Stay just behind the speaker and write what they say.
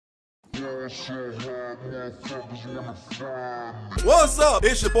What's up?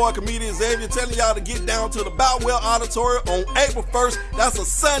 It's your boy comedian Xavier telling y'all to get down to the Boutwell Auditorium on April 1st. That's a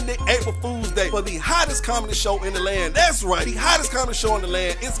Sunday, April Fool's Day, for the hottest comedy show in the land. That's right, the hottest comedy show in the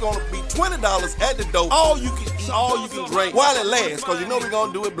land. It's gonna be $20 at the door. All you can eat, all you can drink while it lasts, because you know we're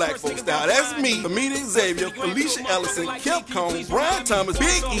gonna do it black folk style. That's me, comedian Xavier, Felicia, Kemp, Brian Thomas,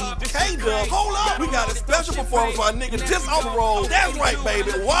 Big E, K-Dubb. Hold up, we got a special performance for our nigga just on the road. That's right,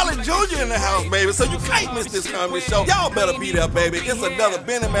 baby. Wallace Jr. in the house, baby. So you can't miss this comedy show. Y'all better be there, baby. It's another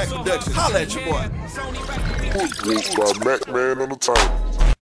Bennie production. Holla at your boy. By Mac Man on the time.